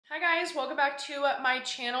Hi guys, welcome back to my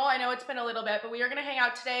channel. I know it's been a little bit, but we are gonna hang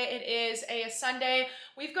out today. It is a Sunday.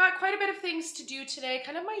 We've got quite a bit of things to do today,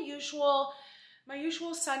 kind of my usual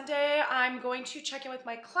Sunday. I'm going to check in with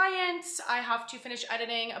my clients. I have to finish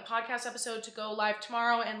editing a podcast episode to go live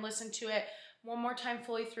tomorrow and listen to it one more time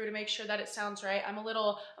fully through to make sure that it sounds right. I'm a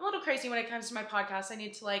little crazy when it comes to my podcast. I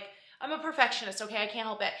need to I'm a perfectionist, okay? I can't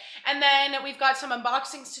help it. And then we've got some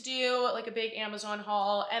unboxings to do, like a big Amazon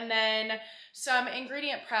haul, and then some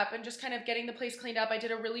ingredient prep and just kind of getting the place cleaned up. I did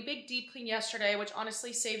a really big deep clean yesterday, which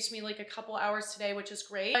honestly saves me like a couple hours today, which is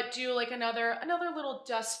great. But do like another little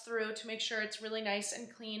dust through to make sure it's really nice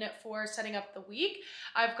and clean for setting up the week.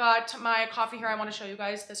 I've got my coffee here. I want to show you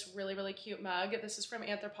guys this really cute mug. This is from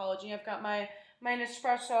Anthropologie. I've got my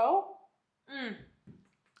Nespresso.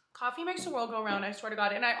 Coffee makes the world go round, I swear to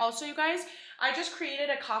God. And I also, you guys, I just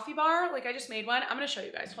created a coffee bar. Like I just made one. I'm gonna show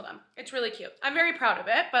you guys, hold on. It's really cute. I'm very proud of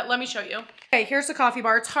it, but let me show you. Okay, here's the coffee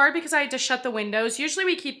bar. It's hard because I had to shut the windows. Usually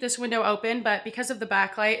we keep this window open, but because of the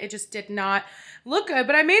backlight, it just did not look good.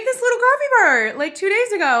 But I made this little coffee bar like 2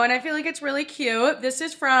 days ago and I feel like it's really cute. This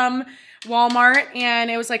is from Walmart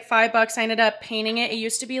and it was like $5. I ended up painting it. It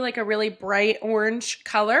used to be like a really bright orange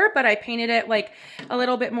color, but I painted it like a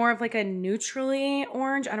little bit more of like a neutrally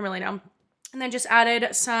orange. I don't really know. And then just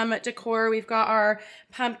added some decor. We've got our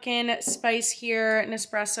pumpkin spice here,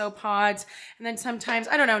 Nespresso pods. And then sometimes,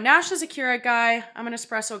 I don't know, Nash is a Keurig guy. I'm an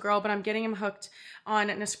espresso girl, but I'm getting him hooked on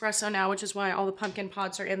Nespresso now, which is why all the pumpkin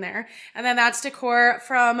pods are in there. And then that's decor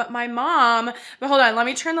from my mom. But hold on, let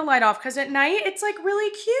me turn the light off because at night it's like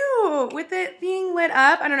really cute with it being lit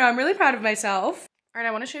up. I don't know, I'm really proud of myself. All right,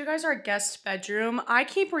 I want to show you guys our guest bedroom. I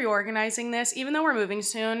keep reorganizing this, even though we're moving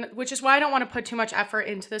soon, which is why I don't want to put too much effort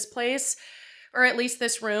into this place. Or at least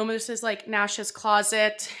this room. This is like Nash's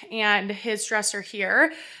closet and his dresser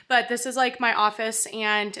here. But this is like my office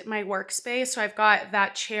and my workspace. So I've got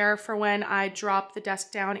that chair for when I drop the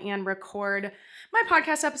desk down and record my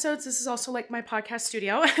podcast episodes. This is also like my podcast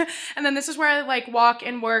studio. And then this is where I like walk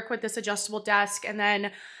and work with this adjustable desk. And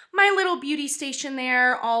then my little beauty station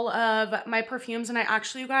there, all of my perfumes. And I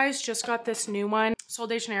actually, you guys, just got this new one, Sol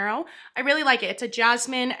de Janeiro. I really like it. It's a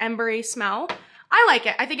jasmine embery smell. I like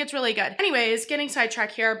it. I think it's really good. Anyways, getting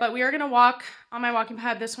sidetracked here, but we are gonna walk on my walking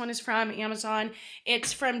pad. This one is from Amazon.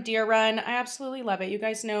 It's from Deer Run. I absolutely love it. You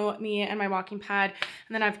guys know me and my walking pad.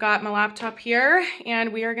 And then I've got my laptop here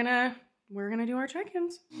and we're gonna do our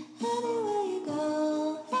check-ins. Anywhere you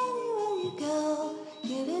go,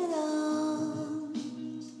 give it all.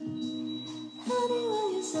 Anywhere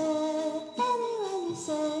you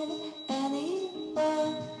said,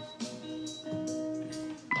 anywhere.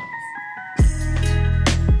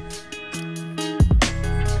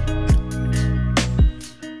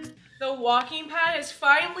 The walking pad is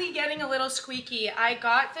finally getting a little squeaky. I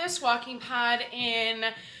got this walking pad in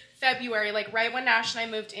February, like right when Nash and I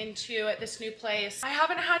moved into this new place. I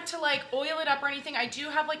haven't had to like oil it up or anything. I do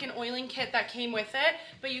have like an oiling kit that came with it,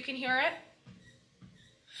 but you can hear it.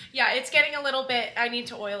 Yeah, it's getting a little bit, I need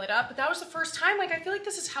to oil it up, but that was the first time. Like I feel like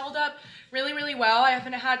this has held up really well. I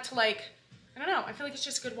haven't had to like, I don't know, I feel like it's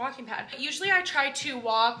just a good walking pad. Usually I try to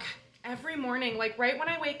walk every morning, like right when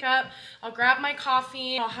I wake up, I'll grab my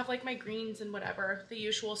coffee, I'll have like my greens and whatever, the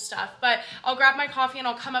usual stuff, but I'll grab my coffee and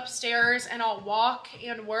I'll come upstairs and I'll walk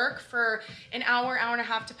and work for an hour and a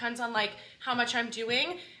half, depends on like how much I'm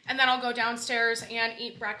doing, and then I'll go downstairs and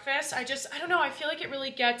eat breakfast. I don't know, I feel like it really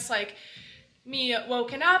gets like me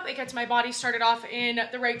woken up, it gets my body started off in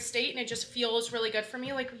the right state and it just feels really good for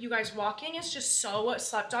me. Like you guys, walking is just so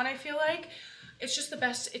slept on, I feel like. It's just the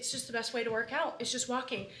best way to work out. It's just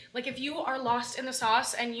walking. Like if you are lost in the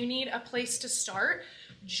sauce and you need a place to start,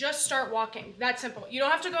 just start walking. That simple. You don't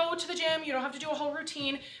have to go to the gym. You don't have to do a whole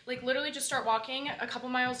routine. Like literally just start walking a couple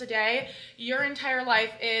miles a day. Your entire life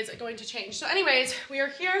is going to change. So anyways, we are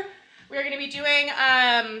here. We are going to be doing,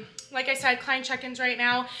 like I said, client check-ins right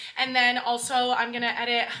now. And then also I'm going to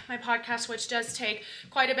edit my podcast, which does take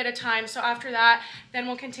quite a bit of time. So after that, then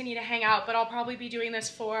we'll continue to hang out. But I'll probably be doing this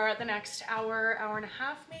for the next hour and a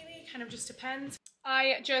half, maybe. Kind of just depends.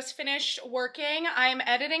 I just finished working. I'm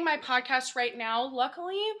editing my podcast right now.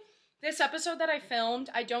 Luckily, this episode that I filmed,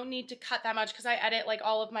 I don't need to cut that much because I edit like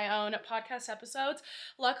all of my own podcast episodes.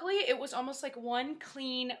 Luckily, it was almost like one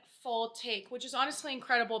clean full take, which is honestly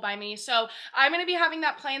incredible by me. So I'm going to be having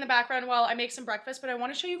that play in the background while I make some breakfast, but I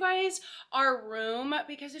want to show you guys our room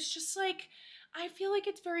because it's just like, I feel like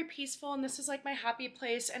it's very peaceful and this is like my happy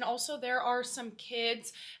place. And also there are some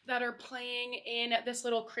kids that are playing in this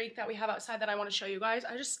little creek that we have outside that I want to show you guys.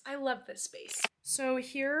 I love this space. So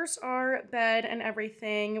here's our bed and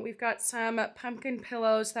everything. We've got some pumpkin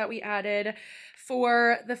pillows that we added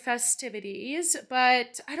for the festivities,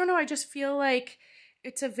 but I don't know, I just feel like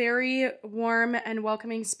it's a very warm and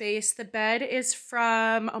welcoming space. The bed is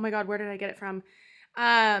from, oh my God, where did I get it from?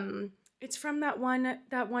 It's from that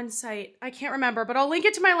one site. I can't remember, but I'll link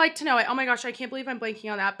it to my like to know it. Oh my gosh, I can't believe I'm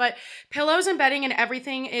blanking on that. But pillows and bedding and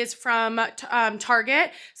everything is from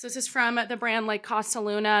Target. So this is from the brand like Casa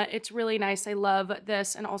Luna. It's really nice. I love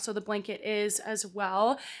this. And also the blanket is as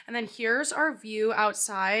well. And then here's our view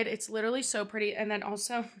outside. It's literally so pretty. And then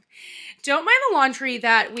also, don't mind the laundry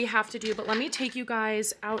that we have to do, but let me take you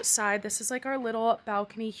guys outside. This is like our little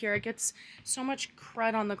balcony here. It gets so much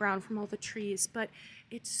crud on the ground from all the trees, but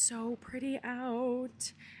it's so pretty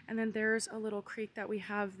out. And then there's a little creek that we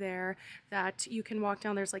have there that you can walk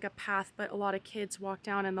down. There's like a path, but a lot of kids walk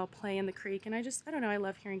down and they'll play in the creek. And I don't know, I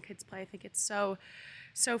love hearing kids play. I think it's so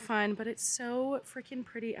fun, but it's so freaking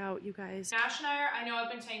pretty out, you guys. Nash and I know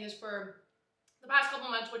I've been saying this for the past couple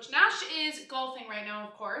months, which Nash is golfing right now,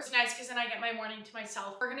 of course. It's nice because then I get my morning to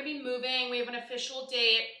myself. We're gonna be moving. We have an official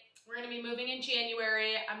date. We're gonna be moving in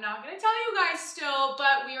January. I'm not gonna tell you guys still,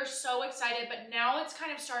 but we are so excited. But now it's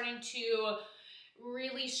kind of starting to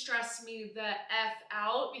really stress me the F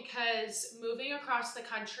out because moving across the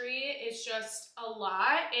country is just a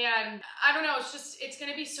lot. And I don't know, it's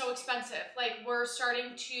gonna be so expensive. Like, we're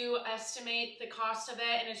starting to estimate the cost of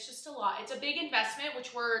it and it's just a lot. It's a big investment,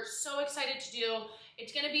 which we're so excited to do.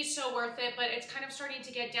 It's gonna be so worth it, but it's kind of starting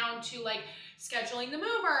to get down to like scheduling the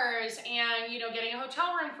movers and, you know, getting a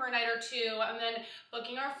hotel room for a night or two and then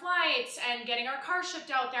booking our flights and getting our car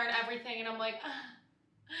shipped out there and everything. And I'm like,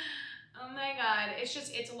 oh my God,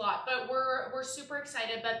 it's a lot, but we're super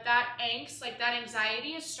excited. But that angst, like that anxiety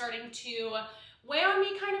is starting to weigh on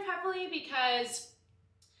me kind of heavily because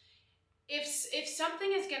if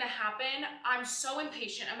something is gonna happen, I'm so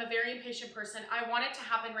impatient. I'm a very impatient person. I want it to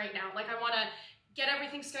happen right now. Like, I wanna get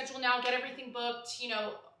everything scheduled now, get everything booked, you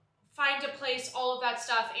know, find a place, all of that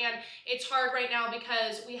stuff. And it's hard right now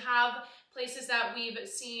because we have places that we've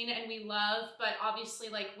seen and we love, but obviously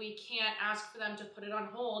like we can't ask for them to put it on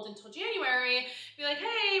hold until January. Be like,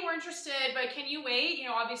 hey, we're interested, but can you wait? You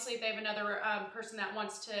know, obviously if they have another person that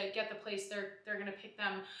wants to get the place, they're gonna pick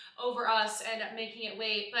them over us and making it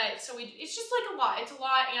wait. But so it's just like a lot. It's a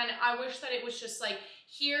lot, and I wish that it was just like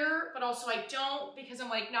here, but also I don't because I'm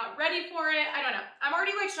like not ready for it. I don't know. I'm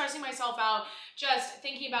already like stressing myself out just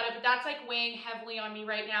thinking about it, but that's like weighing heavily on me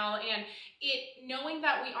right now. And knowing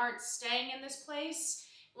that we aren't staying in this place,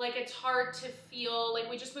 like it's hard to feel like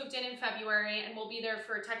we just moved in February and we'll be there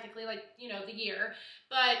for technically like, you know, the year,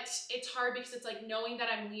 but it's hard because it's like knowing that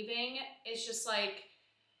I'm leaving is just like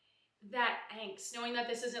that angst, knowing that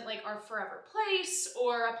this isn't like our forever place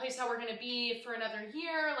or a place that we're gonna be for another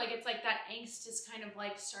year. Like, it's like that angst is kind of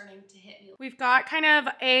like starting to hit me. We've got kind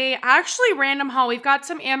of a actually random haul. We've got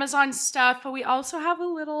some Amazon stuff, but we also have a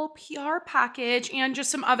little PR package and just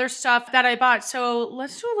some other stuff that I bought. So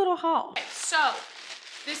let's do a little haul. Okay, so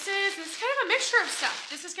this is kind of a mixture of stuff.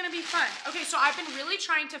 This is gonna be fun. Okay, so I've been really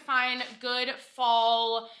trying to find good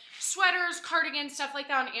fall sweaters, cardigans, stuff like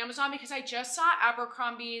that on Amazon because I just saw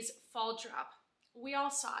Abercrombie's fall drop. We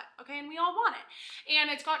all saw it, okay, and we all want it.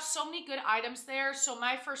 And it's got so many good items there. So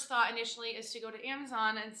my first thought initially is to go to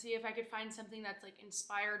Amazon and see if I could find something that's like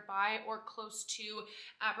inspired by or close to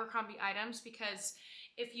Abercrombie items, because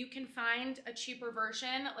if you can find a cheaper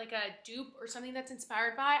version, like a dupe or something that's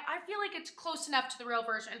inspired by, I feel like it's close enough to the real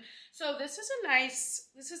version. So this is a nice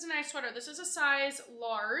sweater. This is a size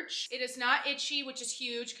large. It is not itchy, which is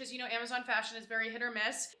huge because, you know, Amazon fashion is very hit or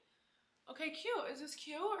miss. Okay, cute. Is this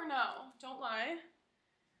cute or no? Don't lie.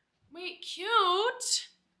 Wait, cute.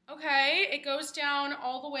 Okay, it goes down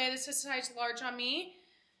all the way. This is size large on me.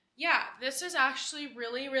 Yeah, this is actually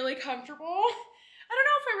really, really comfortable. I don't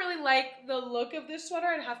know if I really like the look of this sweater.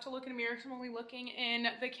 I'd have to look in a mirror because I'm only looking in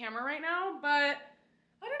the camera right now, but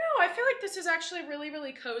I don't know. I feel like this is actually really,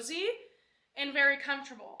 really cozy and very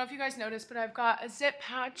comfortable. I don't know if you guys noticed, but I've got a zip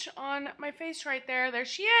patch on my face right there. There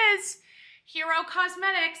she is. Hero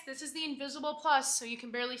Cosmetics. This is the Invisible Plus, so you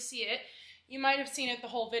can barely see it. You might have seen it the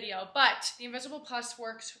whole video, but the Invisible Plus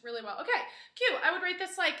works really well. Okay, cute. I would rate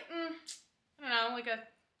this like, I don't know, like a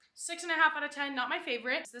 6.5 out of 10. Not my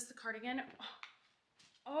favorite. Is this the cardigan?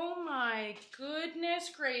 Oh my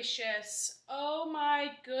goodness gracious. Oh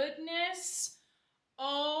my goodness.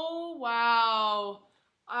 Oh, wow.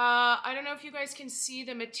 I don't know if you guys can see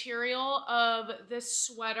the material of this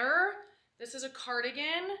sweater. This is a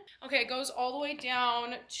cardigan. Okay, it goes all the way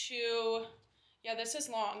down to, yeah, this is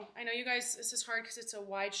long. I know you guys, this is hard because it's a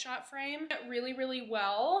wide shot frame. Really, really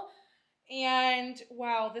well. And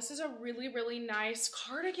wow, this is a really, really nice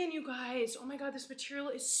cardigan, you guys. Oh my God, this material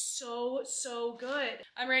is so, so good.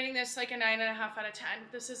 I'm rating this like a 9.5 out of 10.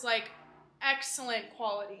 This is like excellent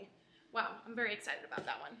quality. Wow, I'm very excited about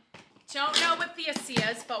that one. Don't know what the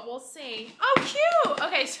Asias, but we'll see. Oh, cute.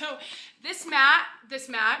 Okay, so this mat,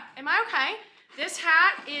 am I okay? This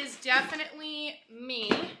hat is definitely me.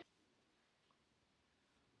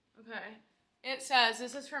 Okay. It says,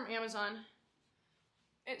 this is from Amazon.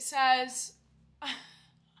 It says,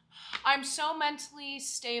 I'm so mentally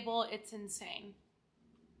stable, it's insane.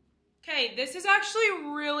 Okay, this is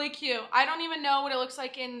actually really cute. I don't even know what it looks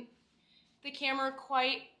like in the camera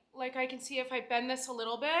quite like I can see if I bend this a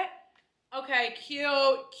little bit. Okay,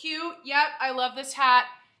 cute. Yep, I love this hat.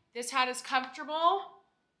 This hat is comfortable.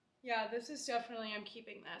 Yeah, this is definitely, I'm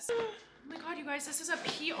keeping this. Oh my God, you guys, this is a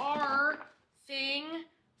PR thing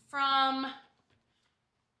from, I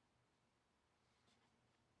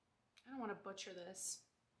don't want to butcher this.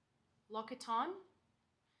 L'Occitane?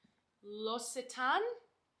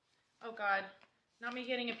 Oh God, not me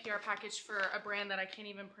getting a PR package for a brand that I can't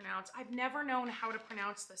even pronounce. I've never known how to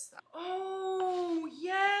pronounce this stuff. Oh,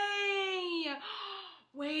 yay!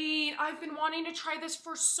 Wait, I've been wanting to try this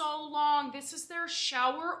for so long. This is their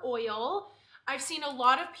shower oil. I've seen a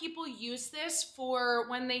lot of people use this for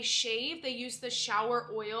when they shave. They use the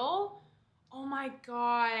shower oil. Oh my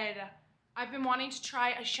God. I've been wanting to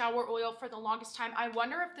try a shower oil for the longest time. I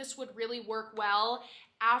wonder if this would really work well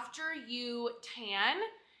after you tan.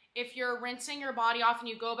 If you're rinsing your body off and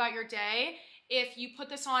you go about your day, if you put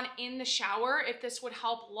this on in the shower, if this would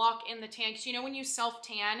help lock in the tan. Because you know when you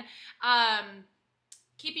self-tan,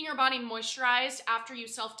 keeping your body moisturized after you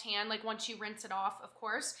self-tan, like once you rinse it off, of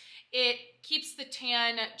course, it keeps the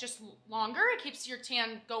tan just longer. It keeps your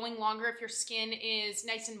tan going longer if your skin is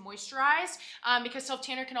nice and moisturized, because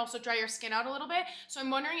self-tanner can also dry your skin out a little bit. So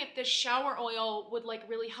I'm wondering if this shower oil would like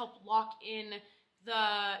really help lock in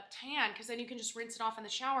the tan, because then you can just rinse it off in the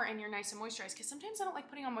shower and you're nice and moisturized. Because sometimes I don't like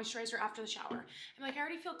putting on moisturizer after the shower. I'm like, I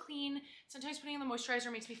already feel clean. Sometimes putting on the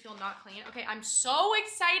moisturizer makes me feel not clean. Okay, I'm so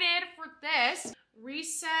excited for this.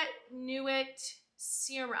 Reset Nuit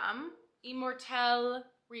Serum, Immortelle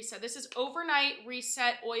Reset. This is overnight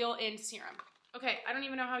reset oil in serum. Okay, I don't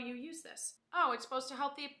even know how you use this. Oh, it's supposed to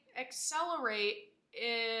help accelerate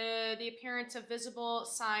the appearance of visible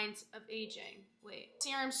signs of aging. Wait.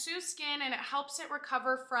 Serum soothes skin and it helps it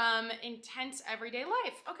recover from intense everyday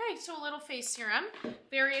life. Okay, so a little face serum.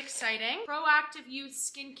 Very exciting. Proactive Youth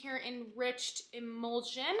Skincare Enriched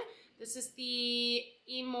Emulsion. This is the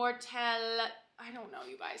Immortelle. I don't know,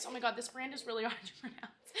 you guys. Oh my God, this brand is really hard to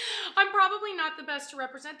pronounce. I'm probably not the best to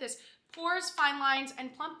represent this. Pores, fine lines,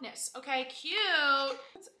 and plumpness. Okay, cute.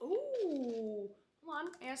 Ooh. Hold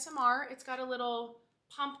on, ASMR. It's got a little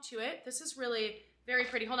pump to it. This is really very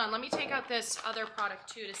pretty. Hold on, let me take out this other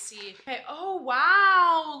product too to see. Okay, oh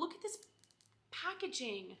wow, look at this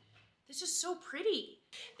packaging. This is so pretty.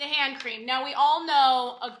 The hand cream. Now we all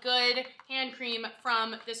know a good hand cream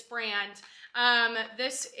from this brand.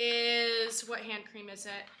 This is, what hand cream is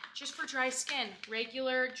it? Just for dry skin.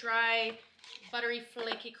 Regular, dry, buttery,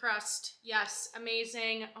 flaky crust. Yes,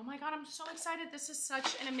 amazing. Oh my God, I'm so excited. This is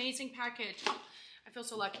such an amazing package. Oh, I feel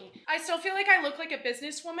so lucky. I still feel like I look like a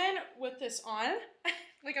businesswoman with this on.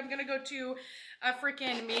 Like I'm gonna go to a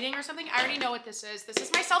freaking meeting or something. I already know what this is. This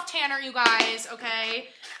is my self-tanner, you guys, okay?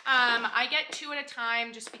 I get 2 at a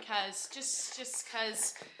time just because, just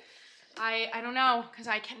cause I don't know, because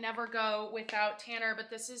I can never go without tanner,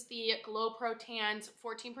 but this is the Glow Pro Tans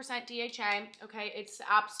 14% DHA, okay? It's the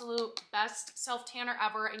absolute best self-tanner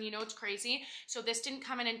ever, and you know it's crazy. So this didn't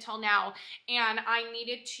come in until now, and I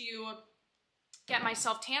needed to get my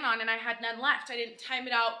self-tan on, and I had none left. I didn't time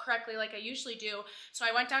it out correctly like I usually do. So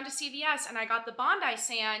I went down to CVS, and I got the Bondi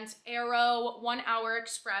Sands Aero 1 Hour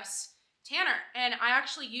Express tanner, and I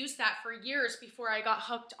actually used that for years before I got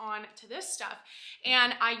hooked on to this stuff.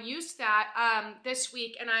 And I used that this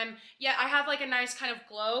week, and I have like a nice kind of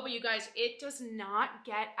glow, but you guys, it does not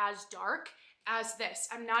get as dark as this.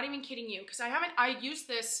 I'm not even kidding you, because I used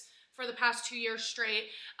this for the past 2 years straight,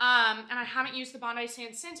 and I haven't used the Bondi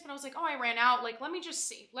Sands since, but I was like, oh, I ran out, like, let me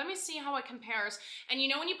see how it compares. And you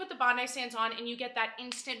know when you put the Bondi Sands on and you get that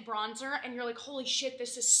instant bronzer, and you're like, holy shit,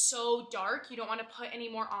 this is so dark, you don't want to put any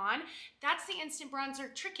more on? That's the instant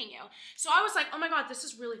bronzer tricking you. So I was like, oh my God, this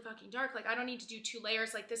is really fucking dark, like, I don't need to do 2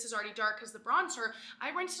 layers, like, this is already dark because the bronzer.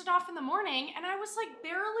 I rinsed it off in the morning, and I was like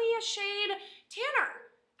barely a shade tanner.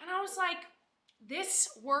 And I was like, this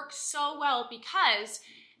works so well because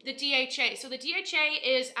the DHA. So the DHA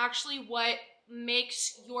is actually what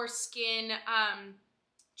makes your skin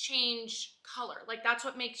change color. Like that's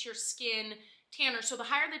what makes your skin tanner. So the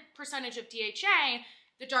higher the percentage of DHA,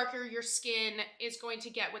 the darker your skin is going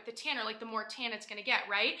to get with the tanner, like the more tan it's gonna get,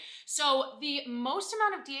 right? So the most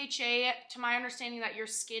amount of DHA, to my understanding, that your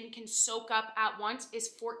skin can soak up at once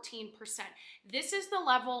is 14%. This is the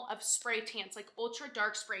level of spray tans, like ultra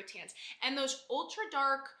dark spray tans. And those ultra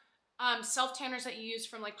dark self tanners that you use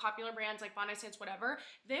from like popular brands like Bondi Sands, whatever,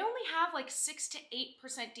 they only have like 6 to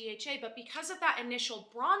 8% DHA, but because of that initial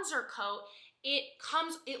bronzer coat,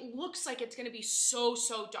 it looks like it's gonna be so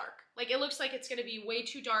dark. Like it looks like it's gonna be way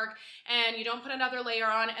too dark, and you don't put another layer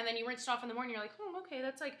on, and then you rinse it off in the morning, you're like, oh, okay,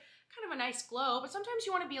 that's like kind of a nice glow, but sometimes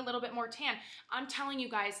you wanna be a little bit more tan. I'm telling you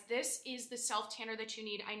guys, this is the self tanner that you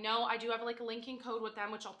need. I know I do have like a linking code with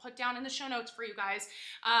them, which I'll put down in the show notes for you guys,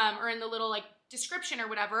 or in the little like description or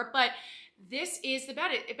whatever, but this is the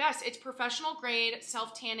best. It's professional grade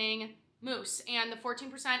self tanning mousse, and the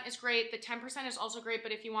 14% is great. The 10% is also great,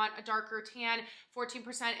 but if you want a darker tan,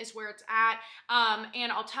 14% is where it's at.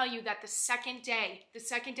 And I'll tell you that the second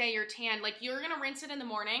day you're tan, like you're gonna rinse it in the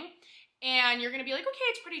morning and you're gonna be like, okay,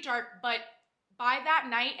 it's pretty dark, but by that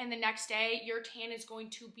night and the next day, your tan is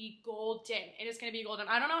going to be golden. It is gonna be golden.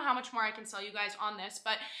 I don't know how much more I can sell you guys on this,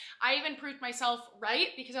 but I even proved myself right,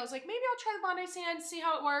 because I was like, maybe I'll try the Bondi Sands, see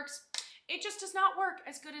how it works. It just does not work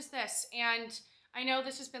as good as this. And I know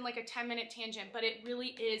this has been like a 10-minute tangent, but it really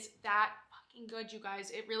is that fucking good, you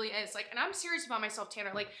guys. It really is. Like, and I'm serious about my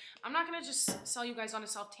self-tanner. Like, I'm not gonna just sell you guys on a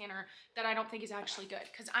self-tanner that I don't think is actually good,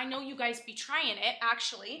 because I know you guys be trying it,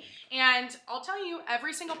 actually. And I'll tell you,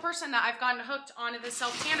 every single person that I've gotten hooked onto the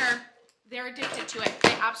self-tanner, they're addicted to it.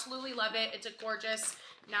 They absolutely love it. It's a gorgeous,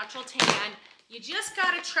 natural tan. You just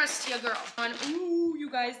gotta trust your girl. Ooh, you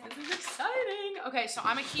guys, this is exciting. Okay, so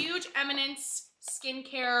I'm a huge Eminence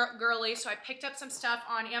skincare girly, so I picked up some stuff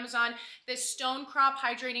on Amazon. This Stone Crop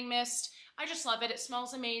Hydrating Mist, I just love it. It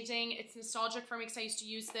smells amazing. It's nostalgic for me because I used to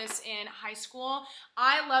use this in high school.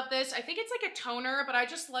 I love this. I think it's like a toner, but I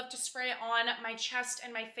just love to spray it on my chest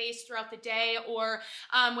and my face throughout the day, or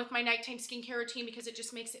with my nighttime skincare routine, because it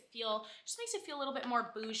just makes it feel a little bit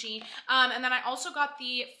more bougie. And then I also got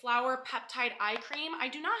the Flower Peptide Eye Cream. I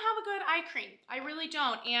do not have a good eye cream. I really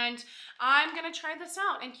don't. And I'm gonna try this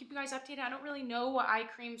out and keep you guys updated. I don't really know what eye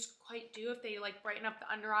creams quite do, if they like brighten up the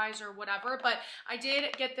under eyes or whatever, but I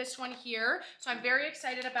did get this one here. So I'm very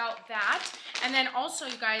excited about that. And then also,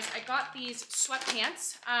 you guys, I got these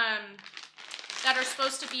sweatpants that are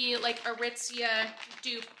supposed to be like Aritzia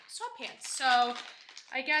dupe sweatpants. So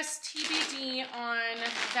I guess TBD on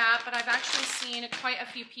that, but I've actually seen quite a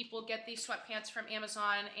few people get these sweatpants from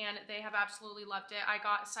Amazon, and they have absolutely loved it. I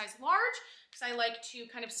got a size large because I like to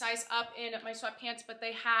kind of size up in my sweatpants, but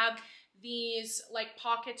they have these like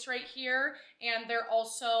pockets right here, and they're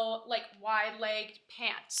also like wide-legged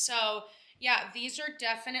pants. So yeah, these are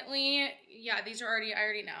definitely, yeah, these are already, I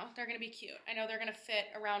already know. They're gonna be cute. I know they're gonna fit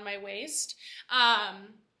around my waist.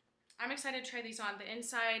 I'm excited to try these on. The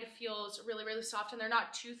inside feels really, really soft, and they're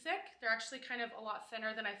not too thick. They're actually kind of a lot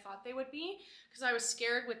thinner than I thought they would be, because I was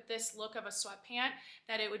scared with this look of a sweatpant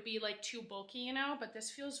that it would be like too bulky, you know, but this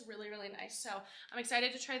feels really, really nice. So I'm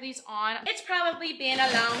excited to try these on. It's probably been a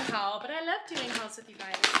long haul, but I love doing hauls with you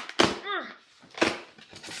guys.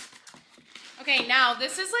 Okay, now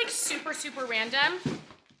this is like super, super random.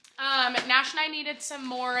 Nash and I needed some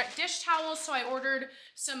more dish towels, so I ordered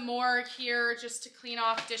some more here just to clean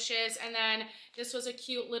off dishes. And then this was a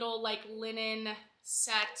cute little like linen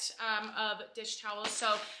set of dish towels.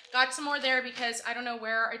 So got some more there because I don't know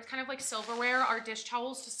where, it's kind of like silverware. Our dish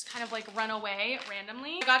towels just kind of like run away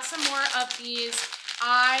randomly. I got some more of these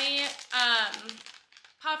eye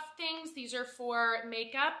puff things. These are for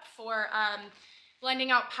makeup, for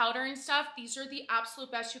blending out powder and stuff. These are the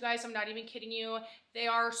absolute best, you guys. I'm not even kidding you. They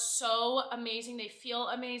are so amazing. They feel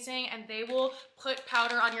amazing, and they will put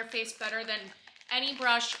powder on your face better than any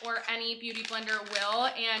brush or any beauty blender will,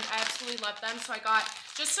 and I absolutely love them. So I got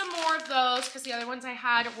just some more of those because the other ones I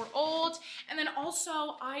had were old. And then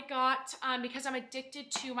also I got, because I'm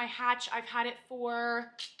addicted to my Hatch, I've had it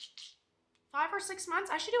for 5 or 6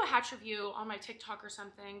 months. I should do a Hatch review on my TikTok or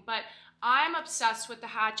something, but I'm obsessed with the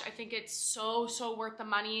Hatch. I think it's so, so worth the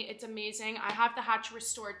money. It's amazing. I have the Hatch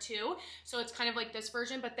Restored too, so it's kind of like this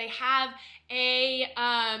version, but they have a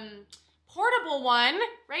portable one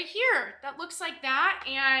right here that looks like that.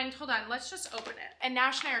 And hold on, let's just open it. And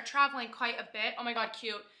Nash and I are traveling quite a bit. Oh my God,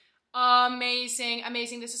 cute. Amazing,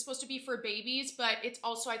 amazing. This is supposed to be for babies, but it's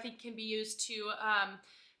also, I think, can be used to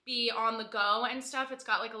be on the go and stuff. It's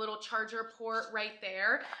got like a little charger port right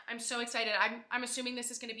there. I'm so excited. I'm assuming this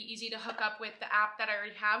is going to be easy to hook up with the app that I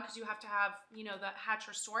already have, because you have to have, you know, the Hatch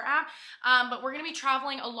Restore app. But we're going to be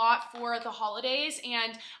traveling a lot for the holidays,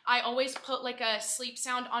 and I always put like a sleep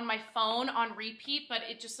sound on my phone on repeat, but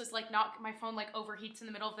it just is like not, my phone like overheats in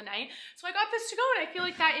the middle of the night. So I got this to go, and I feel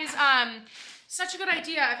like that is such a good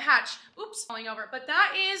idea of Hatch. Oops, falling over. But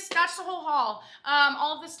that's the whole haul.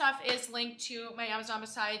 All of this stuff is linked to my Amazon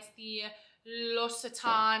besides the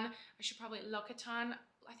L'Occitane. I should probably L'Occitane.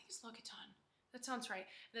 I think it's L'Occitane. That sounds right.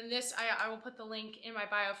 Then this, I will put the link in my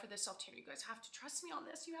bio for this self-tanner. You guys have to trust me on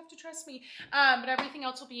this. You have to trust me. But everything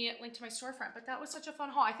else will be linked to my storefront. But that was such a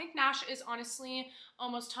fun haul. I think Nash is honestly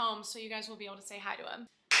almost home, so you guys will be able to say hi to him.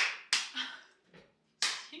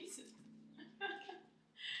 Jesus.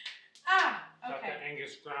 Got Okay. the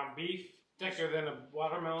Angus ground beef, thicker than a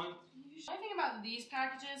watermelon. The only thing about these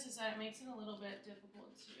packages is that it makes it a little bit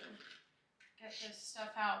difficult to get this stuff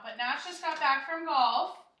out. But Nash just got back from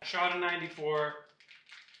golf. I shot a 94.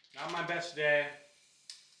 Not my best day,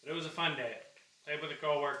 but it was a fun day. Played with a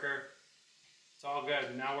coworker. It's all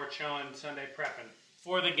good. Now we're chilling, Sunday prepping.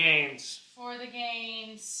 For the gains. For the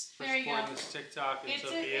gains. We're There you go. supporting this TikTok and It's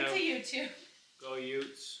Sophia. a YouTube. Go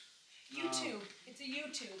Utes. YouTube. It's a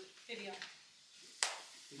YouTube video.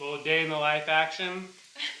 Little day in the life action.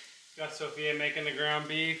 Got Sophia making the ground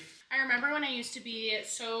beef. I remember when I used to be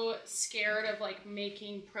so scared of like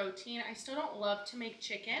making protein. I still don't love to make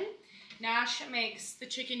chicken. Nash makes the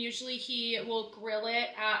chicken. Usually he will grill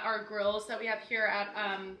it at our grills that we have here at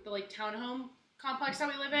the like townhome complex that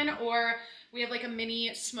we live in, or we have like a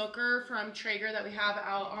mini smoker from Traeger that we have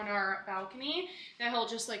out on our balcony that he'll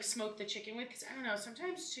just like smoke the chicken with, because I don't know,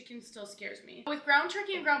 sometimes chicken still scares me. With ground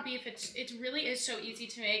turkey and ground beef, it really is so easy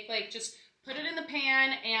to make. Like, just put it in the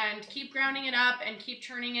pan and keep grounding it up and keep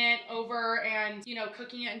turning it over and, you know,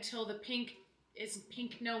 cooking it until the pink is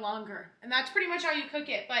pink no longer. And that's pretty much how you cook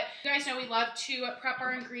it. But you guys know we love to prep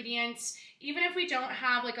our ingredients. Even if we don't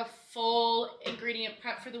have like a full ingredient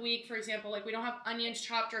prep for the week, for example, like we don't have onions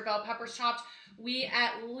chopped or bell peppers chopped, we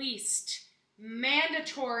at least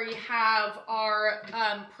mandatory have our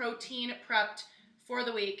protein prepped for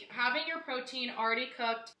the week. Having your protein already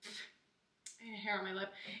cooked, hair on my lip,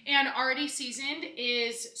 and already seasoned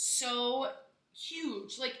is so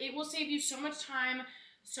huge. Like, it will save you so much time,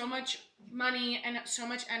 so much money, and so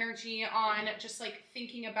much energy on just like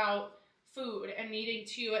thinking about food and needing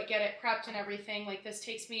to get it prepped and everything. Like, this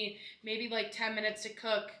takes me maybe like 10 minutes to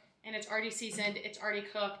cook, and it's already seasoned, it's already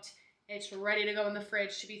cooked, it's ready to go in the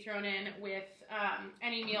fridge to be thrown in with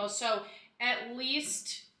any meal. So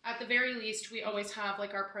at the very least, we always have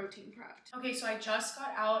like our protein prepped. Okay, so I just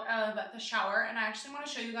got out of the shower, and I actually want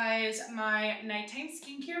to show you guys my nighttime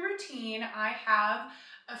skincare routine. I have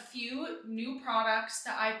a few new products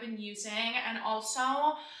that I've been using, and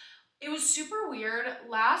also it was super weird.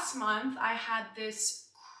 Last month, I had this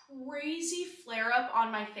crazy flare up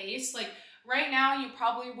on my face. Like, right now, you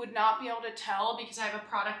probably would not be able to tell because I have a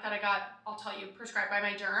product that I got, I'll tell you, prescribed by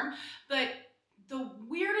my derm, but the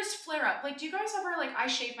weirdest flare up. Like, do you guys ever, like, I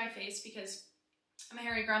shave my face because I'm a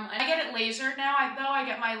hairy gremlin. I get it lasered now. I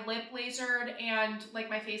get my lip lasered and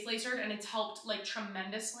like my face lasered, and it's helped like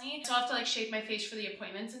tremendously. So I have to like shave my face for the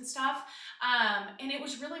appointments and stuff. And it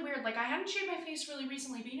was really weird. Like, I hadn't shaved my face really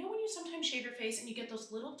recently, but you know when you sometimes shave your face and you get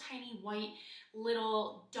those little tiny white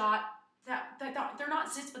little dot that they're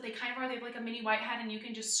not zits, but they kind of are. They have like a mini whitehead, and you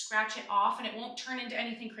can just scratch it off and it won't turn into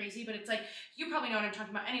anything crazy, but it's like, you probably know what I'm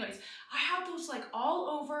talking about. Anyways, I had those like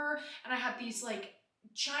all over, and I had these like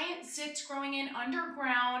giant zits growing in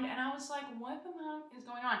underground, and I was like, what the heck is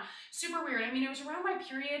going on? Super weird. I mean, it was around my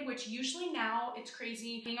period, which usually now it's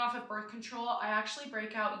crazy. Being off of birth control, I actually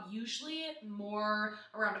break out usually more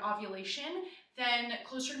around ovulation than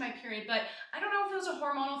closer to my period, but I don't know if it was a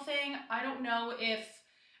hormonal thing. I don't know if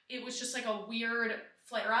it was just like a weird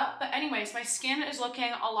flare up. But anyways, my skin is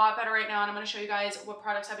looking a lot better right now, and I'm gonna show you guys what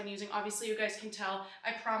products I've been using. Obviously, you guys can tell,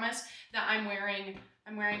 I promise that I'm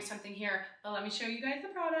wearing something here, but let me show you guys the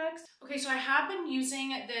products. Okay, so I have been using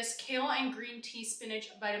this Kale and Green Tea Spinach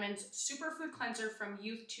Vitamins Superfood Cleanser from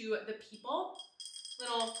Youth to the People.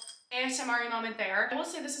 Little ASMR moment there. I will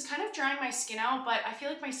say this is kind of drying my skin out, but I feel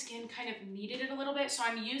like my skin kind of needed it a little bit. So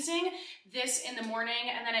I'm using this in the morning,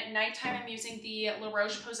 and then at nighttime I'm using the La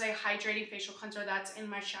Roche-Posay Hydrating Facial Cleanser that's in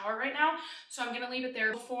my shower right now. So I'm gonna leave it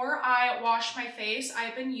there. Before I wash my face,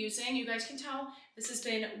 I've been using, you guys can tell, This has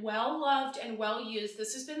been well loved and well used.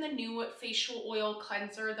 This has been the new facial oil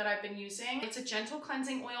cleanser that I've been using. It's a gentle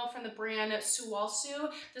cleansing oil from the brand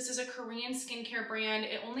Suwalsu. This is a Korean skincare brand.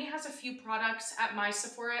 It only has a few products at my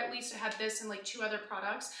Sephora, at least. It had this and like 2 other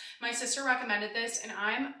products. My sister recommended this and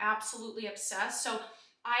I'm absolutely obsessed. So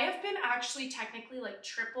I have been actually technically like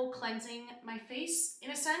triple cleansing my face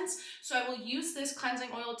in a sense. So I will use this cleansing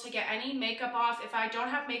oil to get any makeup off. If I don't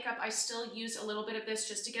have makeup, I still use a little bit of this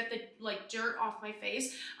just to get the like dirt off my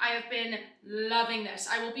face. I have been loving this.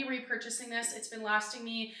 I will be repurchasing this. It's been lasting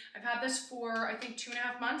me. I've had this for I think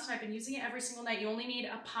 2.5 months and I've been using it every single night. You only need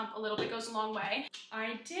a pump. A little bit goes a long way.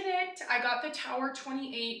 I did it. I got the Tower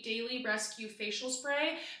 28 Daily Rescue Facial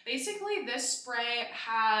Spray. Basically this spray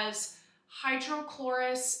has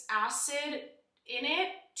hydrochlorous acid in it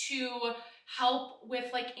to help with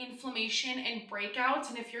like inflammation and breakouts,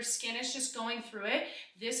 and if your skin is just going through it,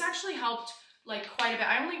 this actually helped like quite a bit.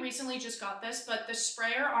 I only recently just got this, but the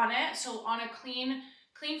sprayer on it, so on a clean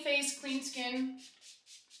face, clean skin,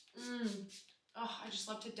 oh, I just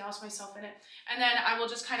love to douse myself in it. And then I will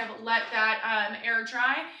just kind of let that air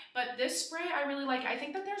dry. But this spray I really like. I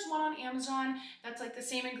think that there's one on Amazon that's like the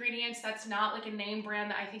same ingredients, that's not like a name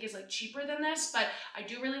brand, that I think is like cheaper than this, but I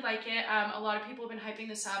do really like it. A lot of people have been hyping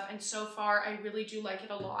this up and so far I really do like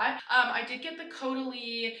it a lot. I did get the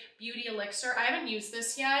Caudalie Beauty Elixir. I haven't used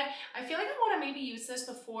this yet. I feel like I want to maybe use this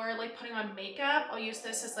before like putting on makeup. I'll use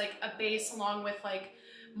this as like a base along with like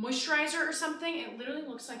moisturizer or something. It literally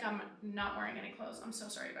looks like I'm not wearing any clothes. I'm so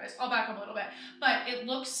sorry, you guys. I'll back up a little bit. But it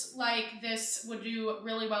looks like this would do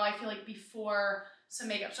really well, I feel like, before some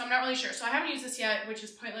makeup. So I'm not really sure. So I haven't used this yet, which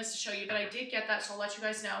is pointless to show you, but I did get that, so I'll let you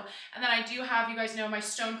guys know. And then I do have, you guys know, my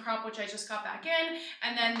Stone Crop, which I just got back in,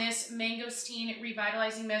 and then this Mangosteen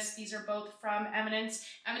Revitalizing Mist. These are both from Eminence.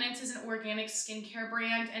 Eminence is an organic skincare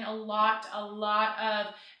brand, and a lot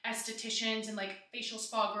of estheticians and like facial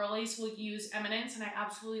spa girlies will use Eminence, and I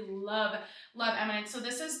absolutely love Eminence. So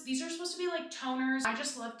these are supposed to be like toners. I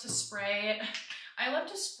just love to spray it. I love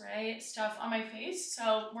to spray stuff on my face,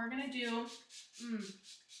 so we're gonna do,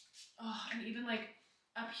 and even like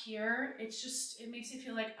up here, it makes me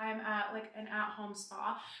feel like I'm at like an at-home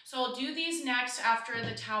spa. So I'll do these next after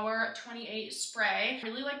the Tower 28 spray. I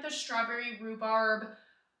really like the Strawberry Rhubarb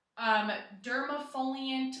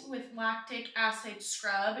Dermafoliant with Lactic Acid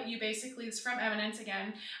Scrub. You basically, it's from Eminence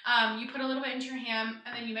again. You put a little bit into your hand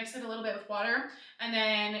and then you mix it a little bit with water and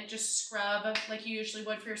then just scrub like you usually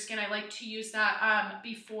would for your skin. I like to use that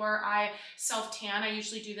before I self-tan. I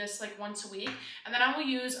usually do this like once a week. And then I will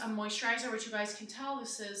use a moisturizer, which you guys can tell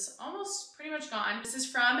this is almost pretty much gone. This is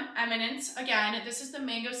from Eminence. Again, this is the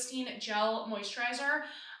Mangosteen Gel Moisturizer.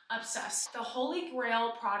 Obsessed. The holy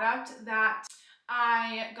grail product that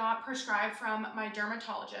I got prescribed from my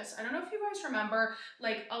dermatologist. I don't know if you guys remember,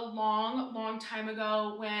 like a long time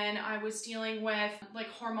ago when I was dealing with like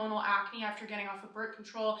hormonal acne after getting off of birth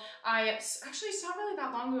control. Actually, it's not really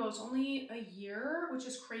that long ago. It was only a year, which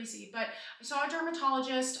is crazy. But I saw a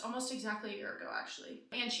dermatologist almost exactly a year ago, actually.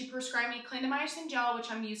 And she prescribed me clindamycin gel,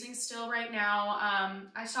 which I'm using still right now.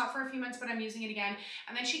 I saw it for a few months, but I'm using it again.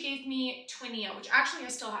 And then she gave me Twineo, which actually I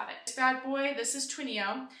still have it. This bad boy, this is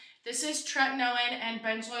Twineo. This is tretinoin and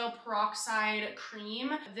benzoyl peroxide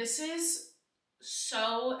cream. This is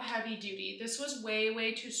so heavy duty. This was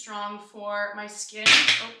way too strong for my skin.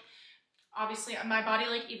 Oh, obviously my body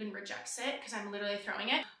like even rejects it because I'm literally throwing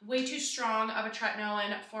it. Way too strong of a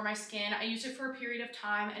tretinoin for my skin. I used it for a period of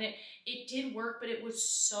time and it did work, but it was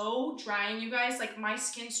so drying, you guys. Like my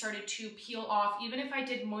skin started to peel off. Even if I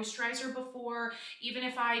did moisturizer before, even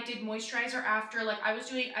if I did moisturizer after, like I was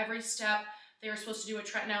doing every step they were supposed to do a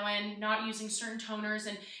tretinoin, not using certain toners,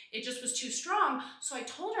 and it just was too strong. So I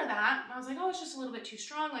told her that, and I was like, oh, it's just a little bit too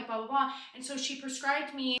strong, like blah, blah, blah. And so she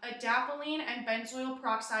prescribed me adapalene and benzoyl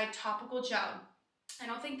peroxide topical gel. I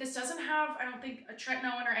don't think this doesn't have, I don't think a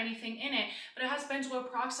tretinoin or anything in it, but it has benzoyl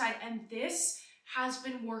peroxide, and this has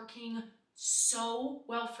been working so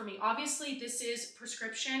well for me. Obviously, this is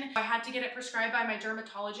prescription. I had to get it prescribed by my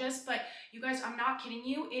dermatologist, but you guys, I'm not kidding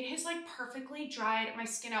you. It has like perfectly dried my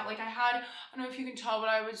skin out. Like I don't know if you can tell, but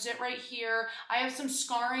I would zit right here. I have some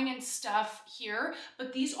scarring and stuff here,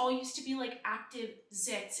 but these all used to be like active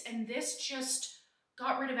zits, and this just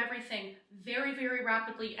got rid of everything very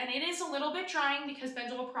rapidly. And it is a little bit drying because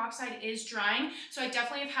benzoyl peroxide is drying, so I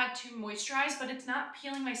definitely have had to moisturize, but it's not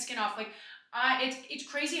peeling my skin off. Like it's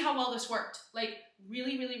crazy how well this worked. Like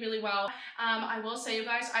really well. I will say, you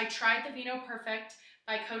guys, I tried the Vino Perfect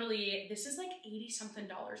by Caudalie. This is like 80 something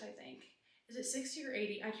dollars, I think. Is it 60 or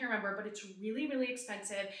 80? I can't remember, but it's really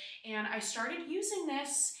expensive. And I started using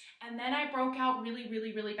this and then I broke out really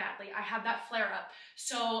badly. I had that flare up.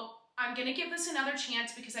 So I'm gonna give this another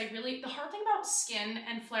chance because the hard thing about skin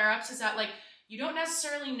and flare-ups is that like, you don't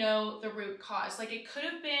necessarily know the root cause. Like it could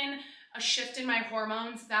have been a shift in my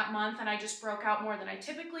hormones that month and I just broke out more than I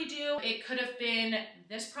typically do. It could have been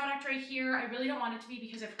this product right here. I really don't want it to be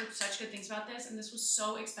because I've heard such good things about this and this was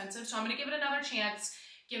so expensive. So I'm gonna give it another chance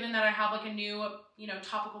given that I have like a new, you know,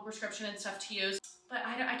 topical prescription and stuff to use. But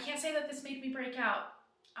I can't say that this made me break out.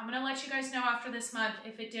 I'm gonna let you guys know after this month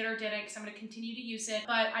if it did or didn't because I'm gonna continue to use it.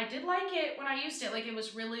 But I did like it when I used it. Like it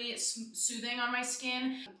was really soothing on my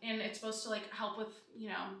skin and it's supposed to like help with, you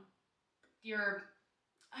know,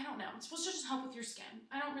 I don't know. It's supposed to just help with your skin.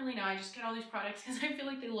 I don't really know. I just get all these products because I feel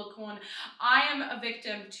like they look cool. And I am a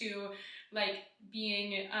victim to like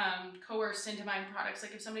being coerced into buying products.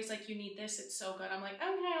 Like if somebody's like, you need this, it's so good. I'm like,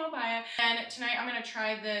 okay, I'll buy it. And tonight I'm gonna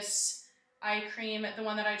try this eye cream, the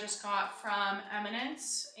one that I just got from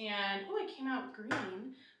Eminence. And oh, it came out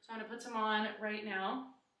green. So I'm gonna put some on right now.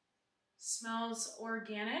 Smells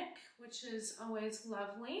organic, which is always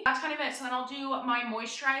lovely. That's kind of it. So then I'll do my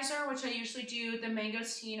moisturizer, which I usually do the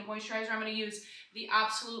Mangosteen moisturizer. I'm gonna use the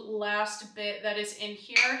absolute last bit that is in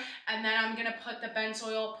here. And then I'm gonna put the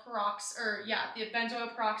benzoyl peroxide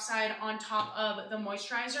on top of the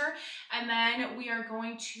moisturizer. And then we are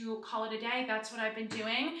going to call it a day. That's what I've been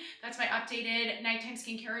doing. That's my updated nighttime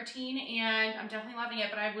skincare routine. And I'm definitely loving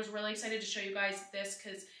it, but I was really excited to show you guys this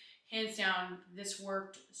because hands down, this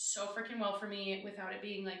worked so freaking well for me without it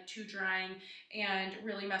being like too drying and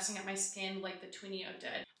really messing up my skin like the Twinio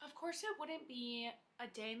did. Of course, it wouldn't be a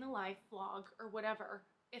day in the life vlog or whatever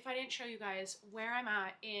if I didn't show you guys where I'm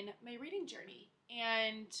at in my reading journey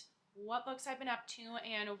and what books I've been up to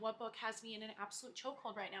and what book has me in an absolute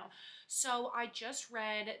chokehold right now. So I just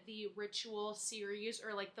read the Ritual series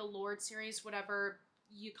or like the Lord series, whatever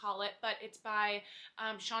you call it, but it's by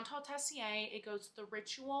Chantal Tessier. It goes The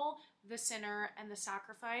Ritual, The Sinner, and The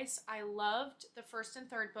Sacrifice. I loved the first and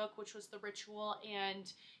third book, which was The Ritual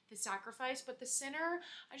and The Sacrifice, but The Sinner,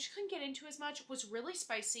 I just couldn't get into as much. It was really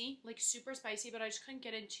spicy, like super spicy, but I just couldn't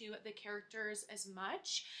get into the characters as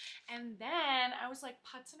much. And then I was like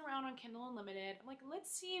putzing around on Kindle Unlimited. I'm like,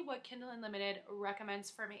 let's see what Kindle Unlimited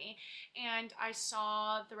recommends for me. And I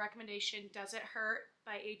saw the recommendation Does It Hurt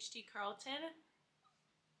by H.D. Carlton.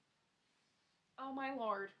 Oh my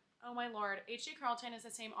lord. Oh my lord. H.D. Carlton is the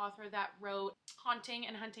same author that wrote Haunting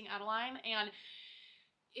and Hunting Adeline. And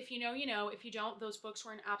if you know, you know. If you don't, those books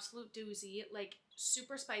were an absolute doozy. Like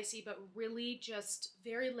super spicy, but really just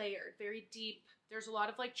very layered, very deep. There's a lot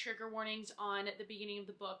of like trigger warnings on the beginning of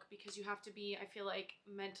the book because you have to be, I feel like,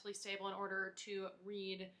 mentally stable in order to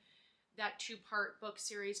read that 2-part book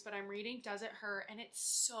series. But I'm reading Does It Hurt? And it's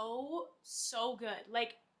so, so good.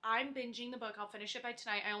 Like, I'm binging the book. I'll finish it by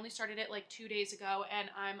tonight. I only started it like 2 days ago and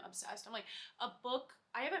I'm obsessed. I'm like,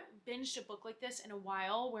 I haven't binged a book like this in a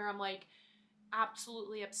while where I'm like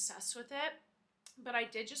absolutely obsessed with it. But I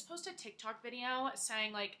did just post a TikTok video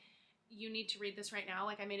saying like, you need to read this right now.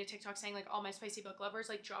 Like I made a TikTok saying like, all my spicy book lovers,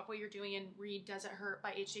 like drop what you're doing and read Does It Hurt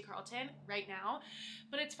by H.D. Carlton right now.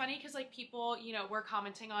 But it's funny because like people, you know, were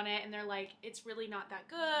commenting on it and they're like, it's really not that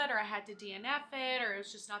good, or I had to DNF it, or it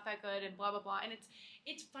was just not that good and blah, blah, blah. And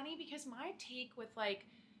it's funny because my take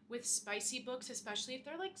with spicy books, especially if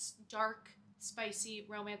they're like dark, spicy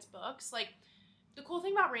romance books, like the cool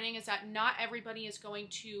thing about reading is that not everybody is going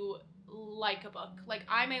to like a book. Like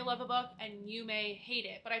I may love a book and you may hate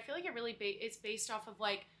it, but I feel like it really is based off of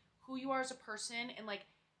like who you are as a person and like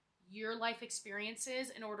your life experiences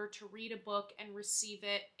in order to read a book and receive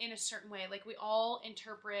it in a certain way. Like we all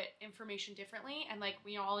interpret information differently and like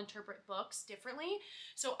we all interpret books differently.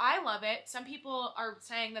 So I love it. Some people are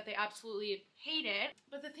saying that they absolutely hate it.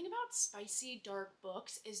 But the thing about spicy dark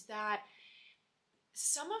books is that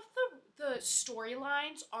some of the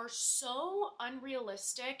storylines are so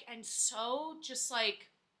unrealistic and so just like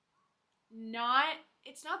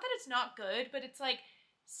it's not that it's not good, but it's like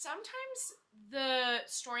sometimes the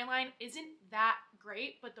storyline isn't that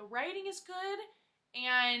great, but the writing is good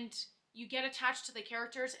and you get attached to the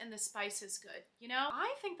characters and the spice is good, you know?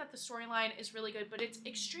 I think that the storyline is really good, but it's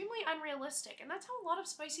extremely unrealistic. And that's how a lot of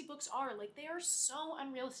spicy books are. Like they are so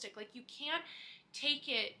unrealistic. Like you can't take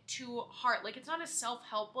it to heart. Like it's not a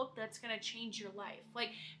self-help book that's gonna change your life. Like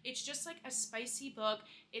it's just like a spicy book.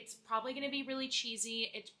 It's probably gonna be really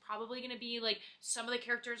cheesy. It's probably gonna be like some of the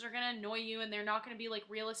characters are gonna annoy you and they're not gonna be like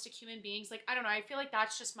realistic human beings. Like I don't know, I feel like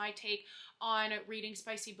that's just my take on reading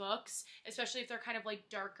spicy books, especially if they're kind of like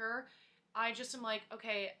darker. I just am like,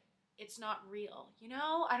 okay, it's not real, you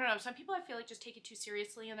know? I don't know, some people I feel like just take it too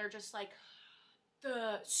seriously and they're just like,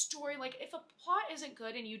 the story, like if a plot isn't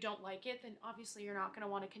good and you don't like it, then obviously you're not going to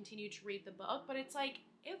want to continue to read the book. But it's like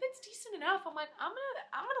if it's decent enough, I'm like, I'm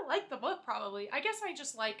gonna like the book probably. I guess I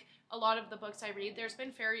just like a lot of the books I read. There's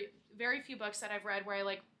been very few books that I've read where I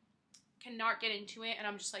like cannot get into it and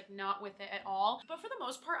I'm just like not with it at all. But for the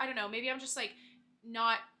most part, I don't know, maybe I'm just like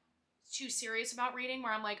not too serious about reading,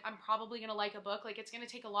 where I'm like, I'm probably gonna like a book. Like, it's gonna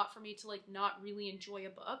take a lot for me to like not really enjoy a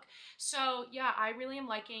book. So yeah, I really am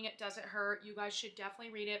liking Does It Hurt. You guys should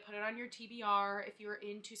definitely read it. Put it on your TBR if you're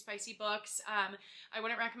into spicy books. I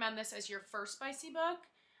wouldn't recommend this as your first spicy book,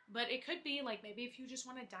 but it could be like maybe if you just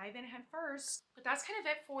want to dive in head first. But that's kind of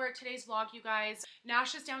it for today's vlog, you guys.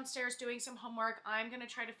 Nash is downstairs doing some homework. I'm gonna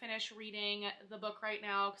try to finish reading the book right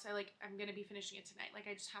now because I'm gonna be finishing it tonight. Like,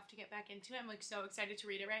 I just have to get back into it. I'm like so excited to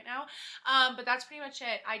read it right now. But that's pretty much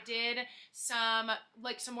it. I did some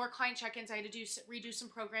more client check-ins. I had to redo some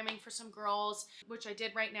programming for some girls, which I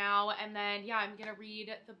did right now. And then yeah, I'm gonna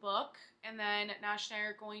read the book, and then Nash and I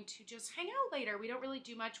are going to just hang out later. We don't really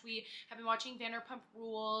do much. We have been watching Vanderpump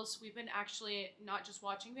Rules. We've been actually not just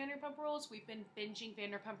watching Vanderpump Rules, we've been binging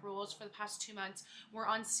Vanderpump Rules for the past 2 months.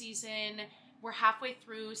 We're halfway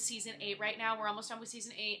through season 8 right now. We're almost done with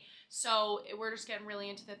season 8. So we're just getting really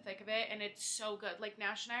into the thick of it, and it's so good. Like,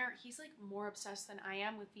 Nash and I he's like more obsessed than I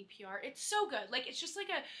am with VPR. It's so good. Like, it's just like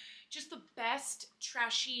just the best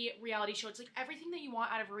trashy reality show. It's like everything that you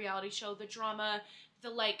want out of a reality show. The drama, the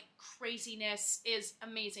like craziness is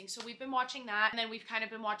amazing. So we've been watching that, and then we've kind of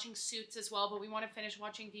been watching Suits as well, but we want to finish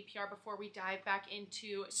watching VPR before we dive back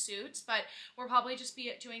into Suits. But we'll probably just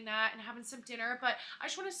be doing that and having some dinner. But I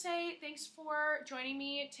just want to say thanks for joining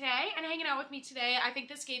me today and hanging out with me today. I think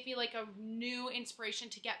this gave me like a new inspiration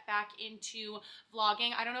to get back into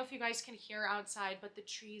vlogging. I don't know if you guys can hear outside, but the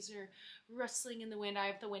trees are rustling in the wind. I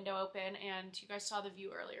have the window open, and you guys saw the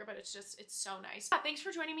view earlier, but it's so nice. Yeah, thanks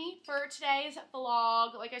for joining me for today's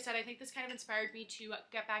vlog. Like I said, I think this kind of inspired me to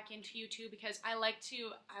get back into YouTube because I like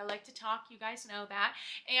to talk. You guys know that,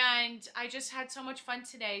 and I just had so much fun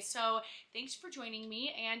today. So thanks for joining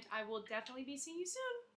me, and I will definitely be seeing you soon.